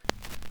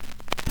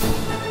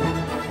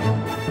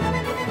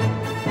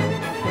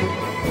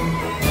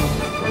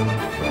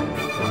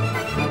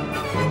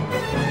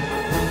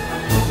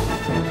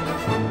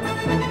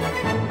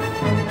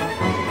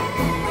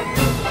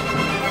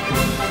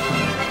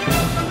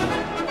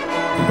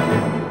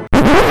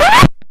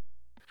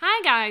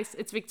guys,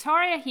 it's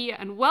Victoria here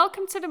and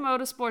welcome to the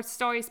Motorsport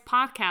Stories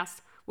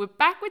podcast. We're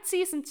back with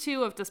season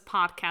 2 of this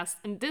podcast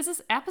and this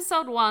is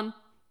episode 1,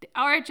 The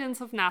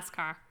Origins of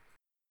NASCAR.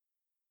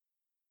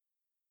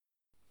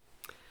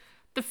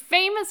 The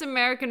famous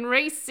American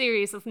race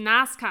series of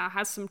NASCAR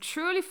has some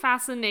truly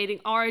fascinating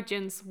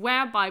origins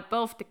whereby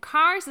both the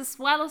cars as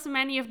well as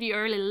many of the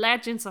early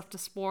legends of the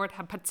sport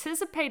have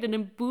participated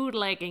in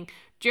bootlegging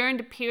during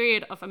the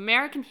period of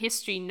American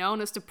history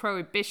known as the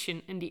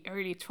Prohibition in the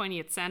early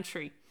 20th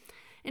century.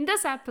 In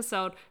this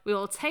episode, we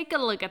will take a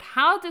look at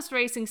how this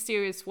racing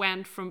series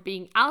went from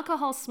being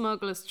alcohol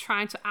smugglers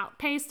trying to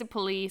outpace the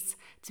police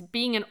to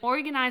being an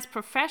organized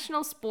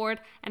professional sport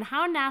and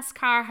how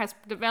NASCAR has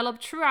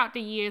developed throughout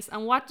the years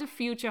and what the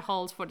future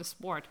holds for the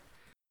sport.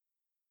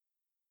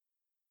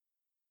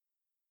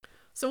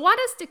 So what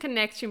is the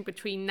connection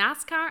between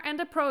NASCAR and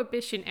the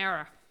Prohibition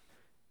era?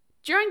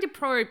 During the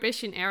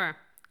Prohibition era,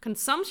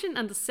 consumption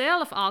and the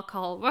sale of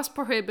alcohol was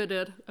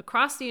prohibited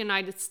across the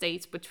United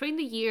States between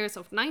the years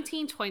of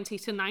 1920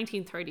 to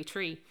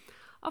 1933.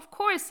 Of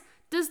course,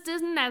 this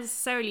didn't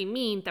necessarily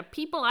mean that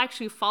people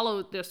actually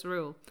followed this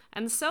rule,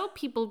 and so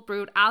people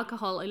brewed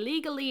alcohol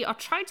illegally or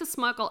tried to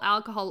smuggle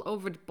alcohol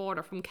over the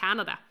border from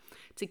Canada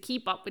to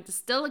keep up with the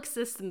still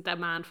existent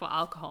demand for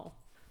alcohol.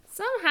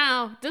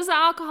 Somehow, this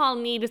alcohol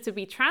needed to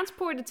be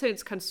transported to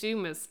its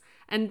consumers,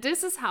 and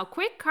this is how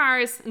quick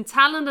cars and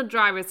talented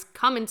drivers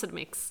come into the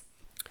mix.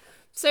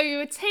 So you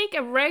would take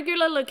a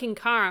regular looking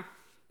car,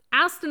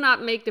 as to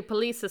not make the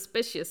police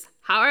suspicious.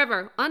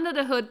 However, under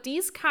the hood,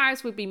 these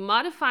cars would be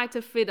modified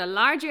to fit a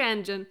larger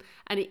engine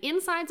and the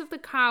insides of the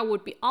car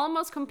would be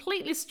almost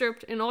completely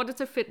stripped in order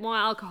to fit more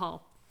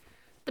alcohol.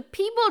 The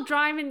people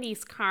driving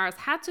these cars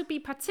had to be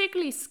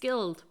particularly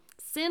skilled,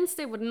 since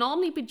they would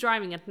normally be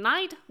driving at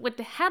night with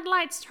the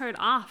headlights turned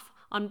off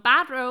on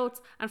bad roads,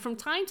 and from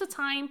time to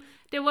time,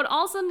 they would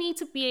also need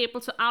to be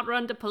able to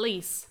outrun the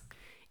police.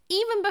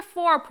 Even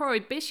before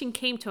Prohibition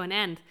came to an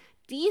end,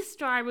 these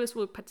drivers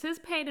would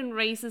participate in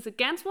races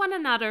against one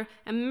another,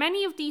 and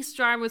many of these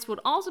drivers would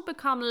also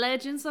become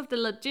legends of the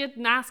legit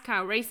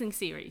NASCAR racing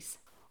series.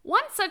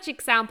 One such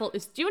example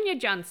is Junior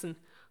Johnson,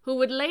 who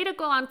would later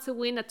go on to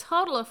win a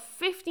total of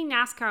 50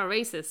 NASCAR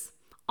races.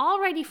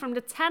 Already from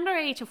the tender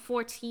age of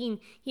 14,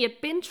 he had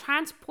been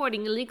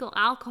transporting illegal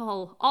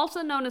alcohol,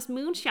 also known as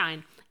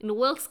moonshine, in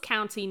Wilkes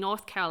County,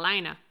 North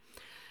Carolina.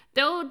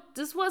 Though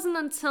this wasn't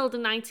until the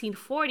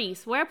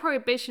 1940s where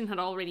Prohibition had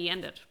already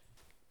ended.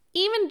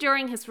 Even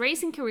during his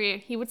racing career,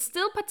 he would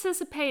still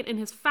participate in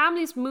his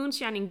family's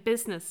moonshining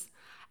business.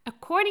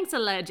 According to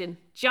legend,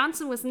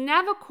 Johnson was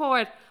never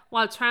caught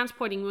while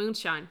transporting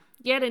moonshine.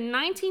 Yet in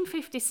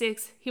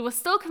 1956, he was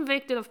still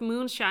convicted of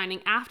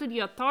moonshining after the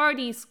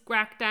authorities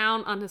cracked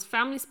down on his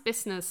family's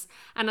business,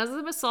 and as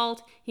a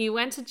result, he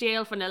went to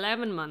jail for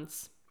 11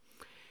 months.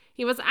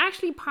 He was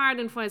actually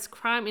pardoned for his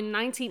crime in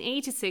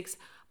 1986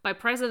 by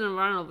President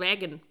Ronald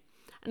Reagan.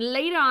 And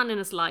later on in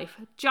his life,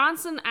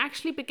 Johnson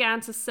actually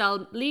began to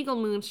sell legal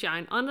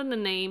moonshine under the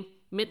name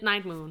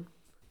Midnight Moon.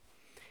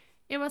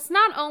 It was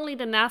not only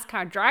the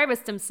NASCAR drivers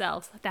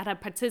themselves that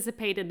had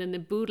participated in the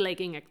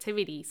bootlegging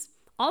activities.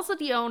 Also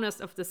the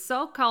owners of the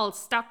so-called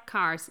stock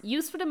cars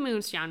used for the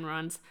moonshine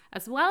runs,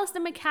 as well as the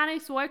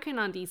mechanics working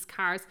on these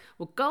cars,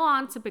 would go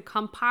on to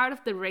become part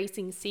of the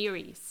racing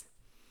series.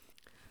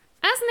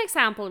 As an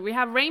example, we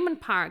have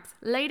Raymond Parks,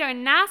 later a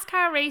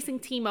NASCAR racing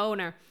team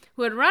owner,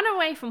 who had run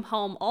away from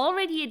home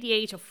already at the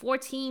age of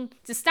 14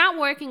 to start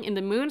working in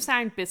the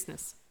moonshine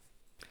business.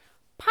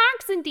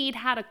 Parks indeed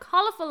had a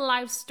colorful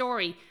life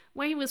story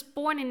where he was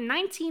born in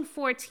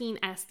 1914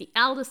 as the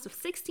eldest of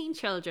 16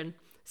 children,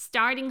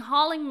 starting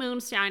hauling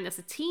moonshine as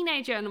a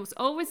teenager and was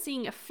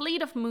overseeing a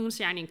fleet of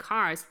moonshining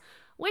cars,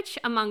 which,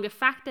 among the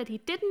fact that he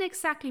didn't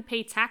exactly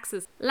pay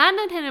taxes,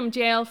 landed him in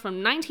jail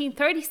from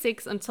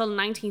 1936 until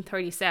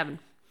 1937.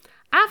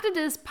 After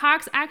this,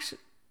 Parks actually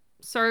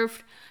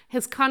served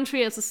his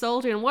country as a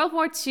soldier in World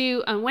War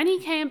II, and when he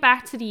came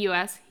back to the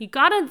US, he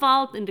got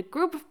involved in the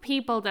group of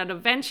people that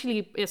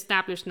eventually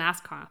established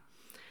NASCAR.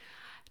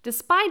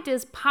 Despite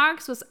this,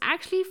 Parks was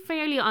actually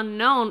fairly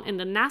unknown in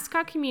the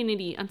NASCAR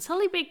community until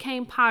he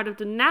became part of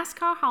the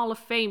NASCAR Hall of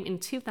Fame in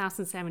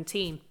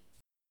 2017.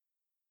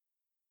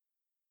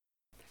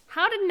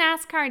 How did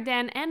NASCAR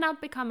then end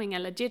up becoming a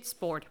legit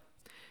sport?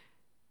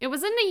 It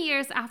was in the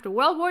years after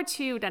World War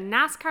II that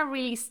NASCAR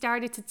really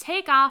started to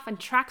take off and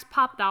tracks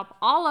popped up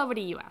all over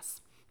the US.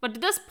 But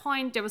at this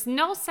point, there was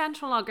no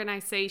central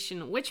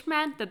organization, which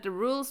meant that the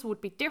rules would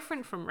be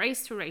different from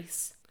race to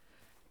race.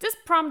 This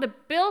prompted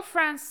Bill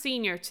France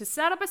Sr. to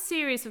set up a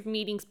series of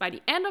meetings by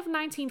the end of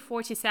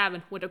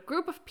 1947 with a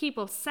group of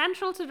people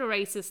central to the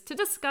races to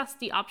discuss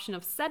the option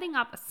of setting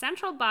up a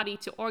central body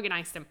to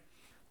organize them.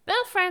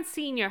 Bill France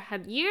Sr.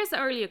 had years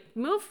earlier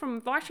moved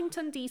from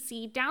Washington,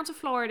 D.C. down to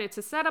Florida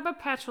to set up a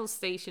petrol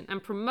station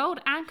and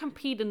promote and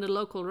compete in the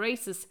local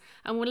races,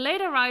 and would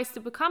later rise to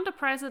become the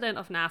president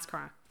of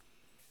NASCAR.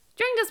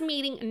 During this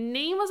meeting, a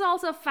name was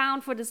also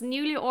found for this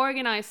newly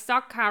organized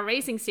stock car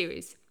racing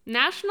series,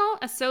 National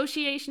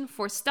Association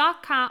for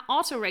Stock Car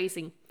Auto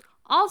Racing,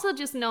 also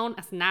just known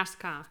as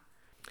NASCAR.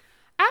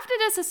 After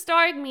this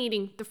historic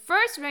meeting, the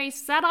first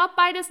race set up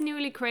by this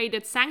newly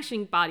created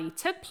sanctioning body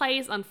took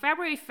place on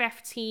February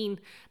 15,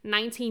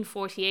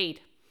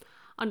 1948,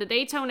 on the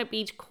Daytona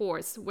Beach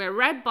course, where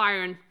Red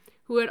Byron,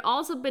 who had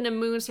also been a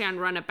moonshine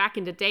runner back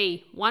in the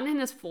day, won in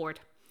his fourth.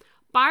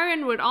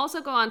 Byron would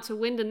also go on to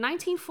win the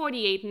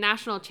 1948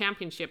 National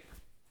Championship.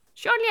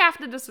 Shortly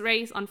after this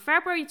race, on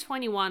February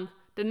 21,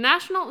 the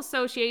National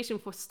Association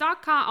for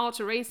Stock Car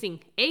Auto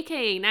Racing,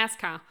 aka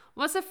NASCAR,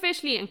 was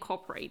officially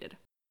incorporated.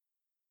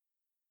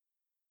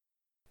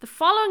 The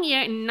following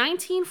year, in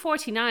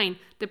 1949,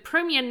 the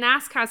premier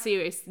NASCAR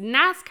series,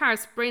 NASCAR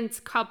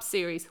Sprint Cup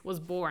Series, was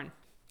born.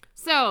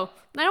 So,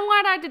 then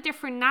what are the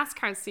different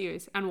NASCAR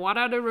series and what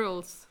are the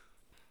rules?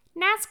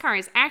 NASCAR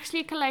is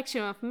actually a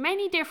collection of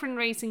many different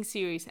racing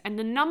series, and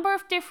the number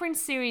of different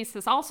series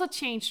has also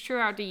changed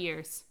throughout the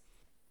years.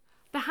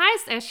 The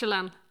highest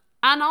echelon,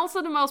 and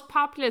also the most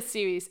popular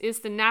series, is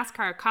the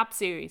NASCAR Cup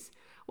Series,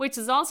 which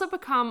has also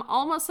become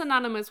almost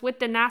synonymous with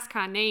the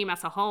NASCAR name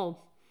as a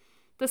whole.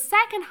 The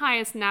second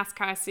highest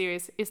NASCAR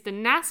series is the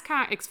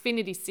NASCAR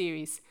Xfinity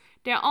Series.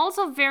 There are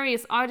also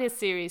various other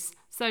series,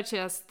 such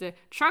as the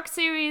Truck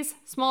Series,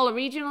 smaller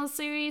regional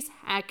series,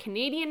 a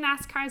Canadian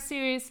NASCAR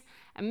series,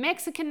 a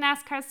Mexican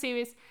NASCAR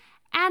series,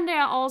 and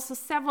there are also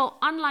several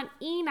online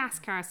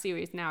e-NASCAR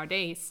series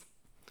nowadays.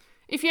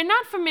 If you're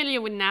not familiar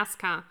with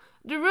NASCAR,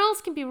 the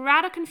rules can be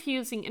rather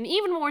confusing, and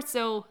even more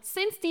so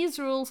since these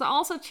rules are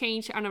also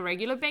changed on a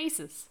regular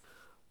basis.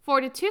 For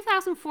the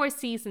 2004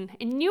 season,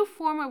 a new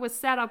format was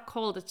set up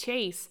called the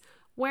Chase,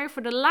 where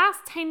for the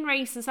last 10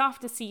 races of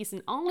the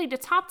season, only the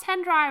top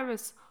 10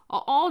 drivers,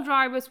 or all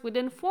drivers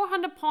within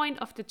 400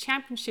 points of the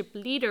championship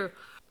leader,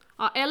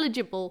 are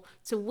eligible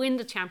to win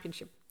the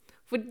championship.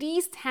 For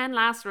these 10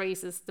 last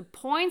races, the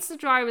points the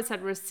drivers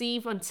had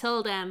received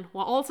until then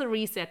were also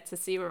reset to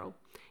 0.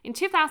 In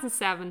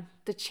 2007,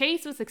 the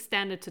chase was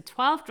extended to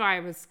 12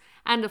 drivers,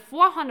 and the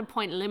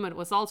 400-point limit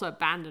was also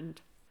abandoned.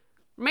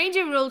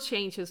 Major rule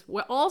changes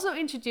were also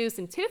introduced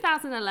in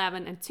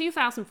 2011 and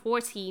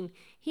 2014.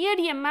 Here,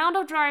 the amount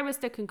of drivers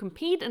that can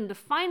compete in the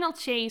final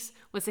chase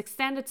was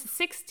extended to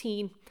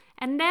 16,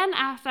 and then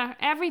after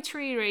every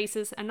 3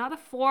 races, another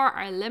 4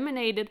 are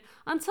eliminated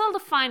until the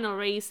final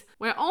race,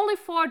 where only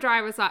 4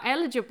 drivers are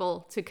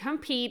eligible to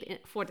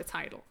compete for the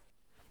title.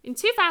 In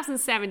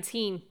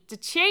 2017, the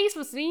chase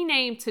was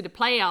renamed to the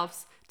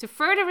playoffs to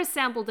further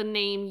resemble the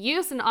name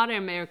used in other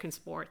American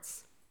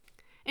sports.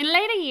 In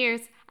later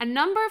years, a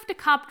number of the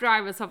Cup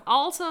drivers have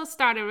also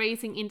started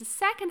racing in the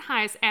second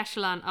highest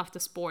echelon of the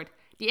sport,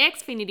 the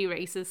Xfinity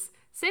races,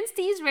 since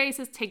these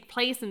races take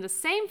place in the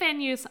same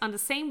venues on the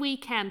same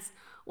weekends,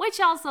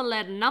 which also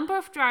led a number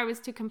of drivers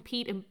to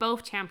compete in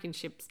both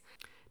championships.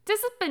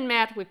 This has been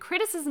met with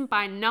criticism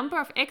by a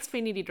number of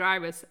Xfinity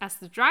drivers, as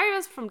the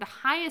drivers from the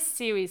highest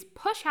series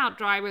push out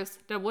drivers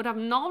that would have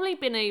normally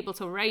been able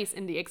to race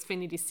in the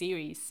Xfinity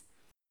series.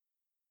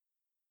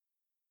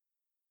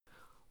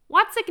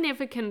 What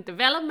significant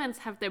developments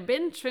have there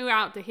been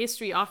throughout the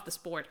history of the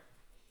sport?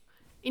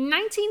 In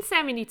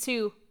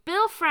 1972,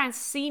 Bill France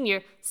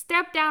Sr.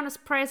 stepped down as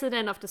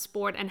president of the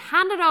sport and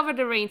handed over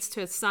the reins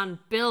to his son,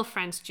 Bill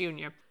France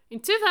Jr.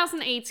 In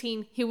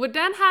 2018, he would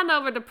then hand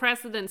over the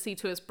presidency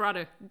to his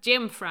brother,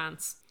 Jim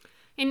France.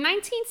 In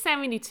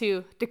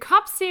 1972, the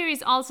Cup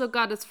Series also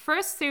got its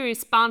first series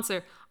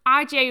sponsor,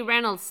 R.J.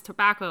 Reynolds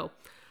Tobacco,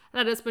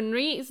 that has been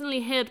recently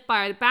hit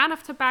by a ban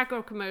of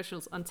tobacco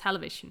commercials on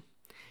television.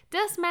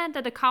 This meant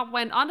that the Cup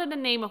went under the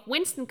name of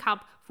Winston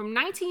Cup from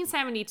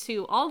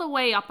 1972 all the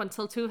way up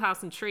until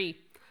 2003.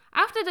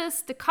 After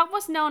this, the Cup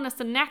was known as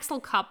the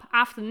Nextel Cup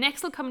after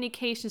Nextel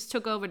Communications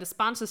took over the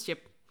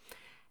sponsorship.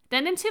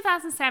 Then in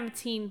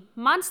 2017,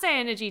 Monster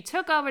Energy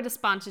took over the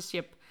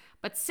sponsorship,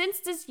 but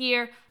since this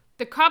year,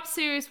 the Cup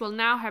Series will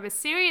now have a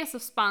series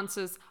of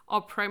sponsors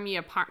or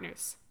premier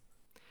partners.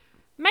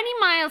 Many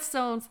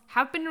milestones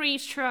have been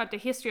reached throughout the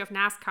history of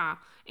NASCAR.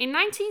 In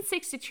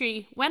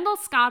 1963, Wendell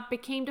Scott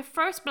became the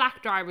first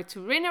black driver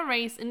to win a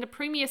race in the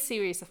Premier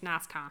Series of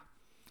NASCAR.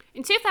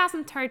 In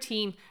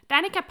 2013,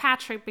 Danica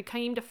Patrick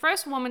became the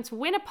first woman to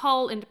win a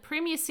pole in the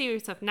Premier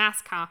Series of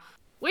NASCAR,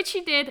 which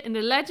she did in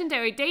the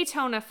legendary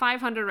Daytona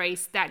 500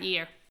 race that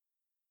year.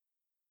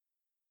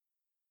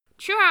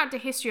 Throughout the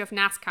history of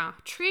NASCAR,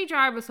 3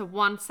 drivers have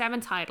won 7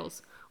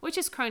 titles, which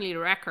is currently the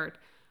record: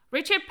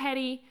 Richard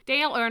Petty,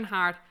 Dale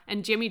Earnhardt,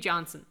 and Jimmy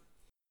Johnson.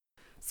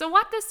 So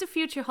what does the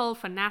future hold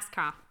for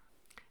NASCAR?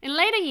 In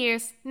later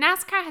years,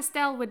 NASCAR has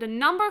dealt with a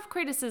number of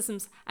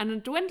criticisms and a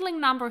dwindling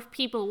number of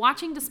people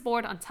watching the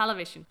sport on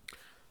television.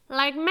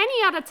 Like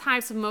many other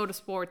types of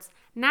motorsports,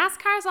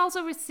 NASCAR has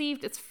also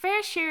received its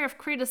fair share of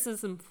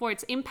criticism for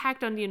its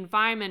impact on the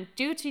environment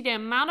due to the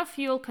amount of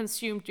fuel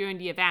consumed during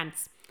the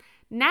events.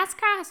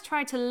 NASCAR has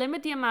tried to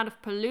limit the amount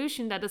of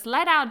pollution that is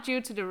let out due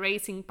to the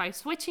racing by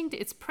switching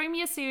its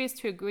Premier Series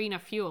to a greener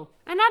fuel.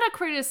 Another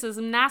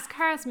criticism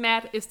NASCAR has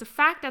met is the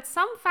fact that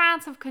some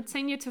fans have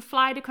continued to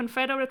fly the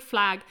Confederate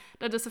flag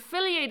that is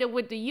affiliated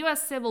with the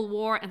US Civil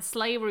War and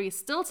slavery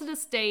still to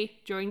this day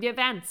during the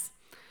events.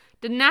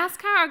 The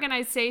NASCAR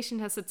organization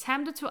has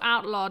attempted to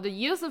outlaw the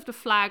use of the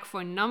flag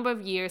for a number of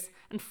years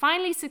and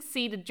finally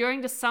succeeded during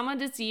the summer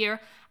this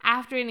year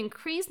after an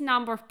increased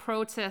number of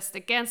protests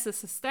against the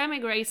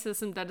systemic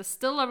racism that is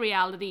still a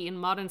reality in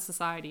modern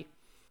society.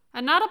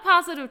 Another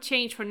positive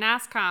change for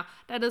NASCAR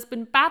that has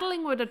been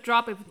battling with a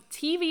drop in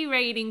TV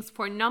ratings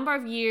for a number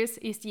of years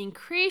is the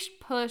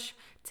increased push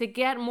to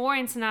get more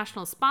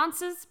international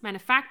sponsors,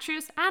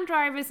 manufacturers, and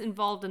drivers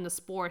involved in the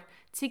sport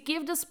to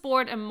give the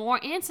sport a more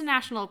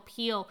international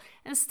appeal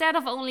instead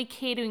of only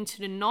catering to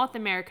the North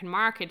American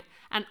market,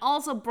 and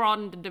also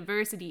broaden the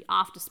diversity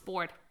of the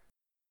sport.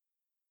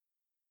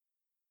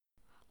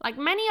 Like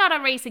many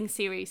other racing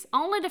series,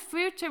 only the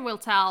future will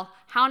tell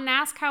how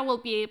NASCAR will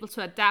be able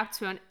to adapt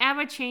to an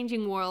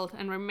ever-changing world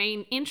and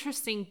remain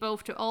interesting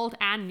both to old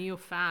and new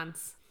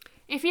fans.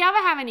 If you ever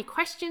have any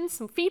questions,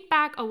 some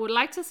feedback, or would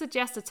like to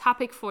suggest a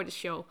topic for the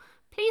show,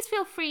 please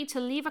feel free to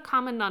leave a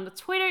comment on the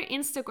Twitter,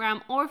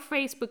 Instagram, or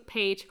Facebook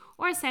page,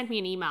 or send me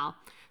an email.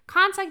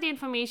 Contact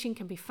information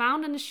can be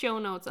found in the show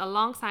notes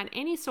alongside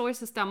any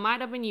sources that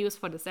might have been used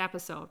for this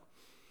episode.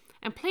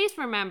 And please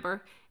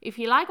remember, if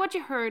you like what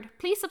you heard,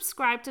 please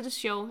subscribe to the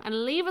show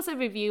and leave us a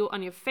review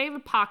on your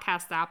favorite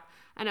podcast app.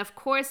 And of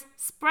course,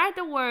 spread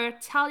the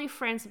word, tell your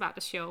friends about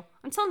the show.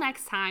 Until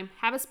next time,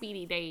 have a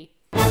speedy day.